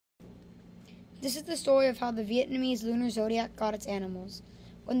This is the story of how the Vietnamese lunar zodiac got its animals.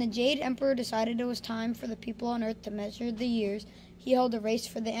 When the Jade Emperor decided it was time for the people on Earth to measure the years, he held a race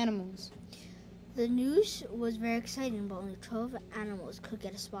for the animals. The news was very exciting, but only 12 animals could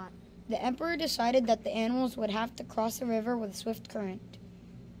get a spot. The Emperor decided that the animals would have to cross the river with a swift current.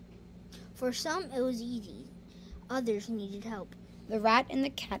 For some, it was easy. Others needed help. The rat and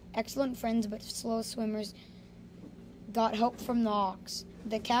the cat, excellent friends but slow swimmers, got help from the ox.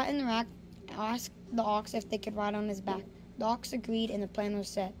 The cat and the rat asked the ox if they could ride on his back. The ox agreed and the plan was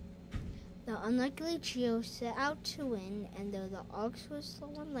set. The unlikely trio set out to win, and though the ox was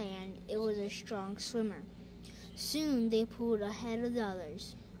slow on land, it was a strong swimmer. Soon they pulled ahead of the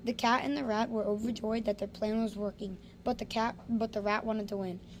others. The cat and the rat were overjoyed that their plan was working, but the rat wanted to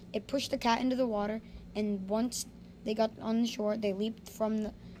win. It pushed the cat into the water, and once they got on the shore, they leaped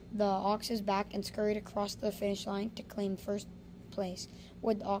from the ox's back and scurried across the finish line to claim first place,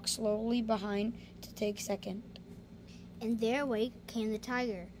 with the ox slowly behind to take second. In their wake came the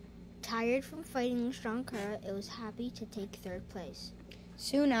tiger. Tired from fighting the strong current, it was happy to take third place.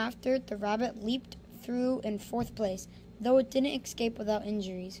 Soon after, the rabbit leaped through in fourth place, though it didn't escape without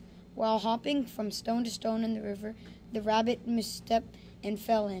injuries. While hopping from stone to stone in the river, the rabbit misstepped and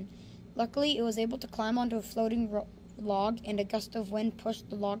fell in. Luckily, it was able to climb onto a floating log, and a gust of wind pushed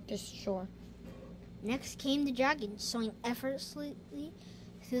the log to shore. Next came the dragon, soaring effortlessly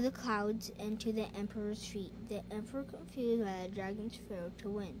through the clouds and to the emperor's feet. The emperor, confused by the dragon's failure to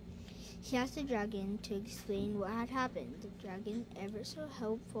win, he asked the dragon to explain what had happened. The dragon, ever so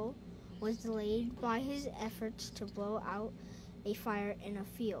helpful, was delayed by his efforts to blow out a fire in a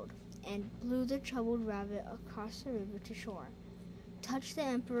field, and blew the troubled rabbit across the river to shore. Touch the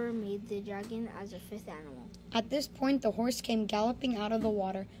emperor made the dragon as a fifth animal. At this point, the horse came galloping out of the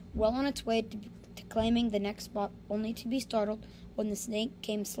water, well on its way to claiming the next spot, only to be startled when the snake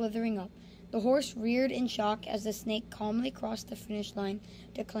came slithering up. The horse reared in shock as the snake calmly crossed the finish line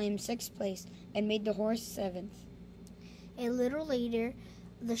to claim sixth place and made the horse seventh. A little later,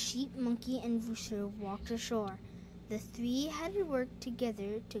 the sheep, monkey, and rooster walked ashore. The three had worked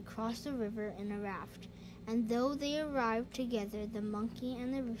together to cross the river in a raft, and though they arrived together, the monkey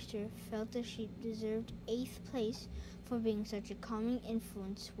and the rooster felt the sheep deserved eighth place for being such a calming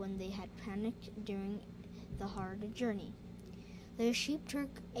influence when they had panicked during the hard journey. The sheep took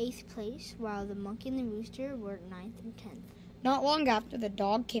eighth place, while the monkey and the rooster were ninth and 10th. Not long after, the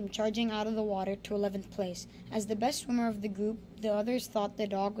dog came charging out of the water to 11th place. As the best swimmer of the group, the others thought the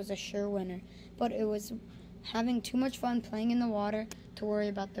dog was a sure winner, but it was having too much fun playing in the water to worry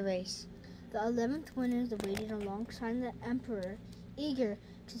about the race. The 11th winners waited alongside the emperor, eager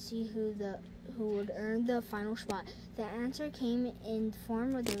to see who would earn the final spot. The answer came in the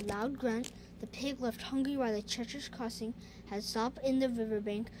form of a loud grunt. The pig, left hungry while the treacherous crossing, had stopped in the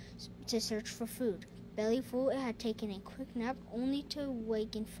riverbank to search for food. Belly full, it had taken a quick nap, only to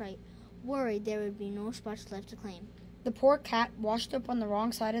wake in fright, worried there would be no spots left to claim. The poor cat, washed up on the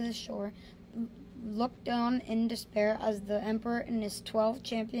wrong side of the shore, looked on in despair as the emperor and his 12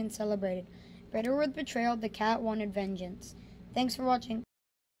 champions celebrated. Bitter with betrayal, the cat wanted vengeance. Thanks for watching.